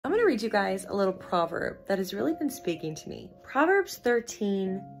read you guys a little proverb that has really been speaking to me. Proverbs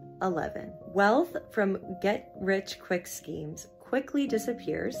 13:11. Wealth from get-rich-quick schemes quickly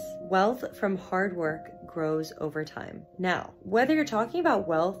disappears. Wealth from hard work grows over time. Now, whether you're talking about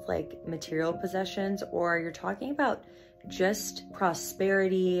wealth like material possessions, or you're talking about just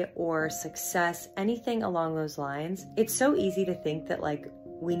prosperity or success, anything along those lines, it's so easy to think that like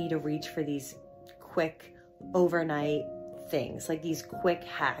we need to reach for these quick overnight things, like these quick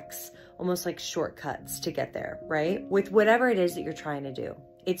hacks, almost like shortcuts to get there, right? With whatever it is that you're trying to do.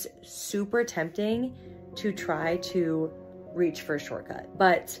 It's super tempting to try to reach for a shortcut.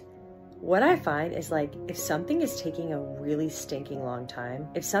 But what I find is like, if something is taking a really stinking long time,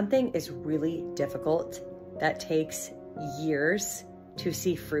 if something is really difficult that takes years to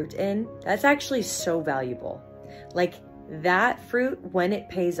see fruit in, that's actually so valuable. Like that fruit, when it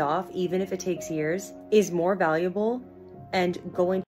pays off, even if it takes years, is more valuable and going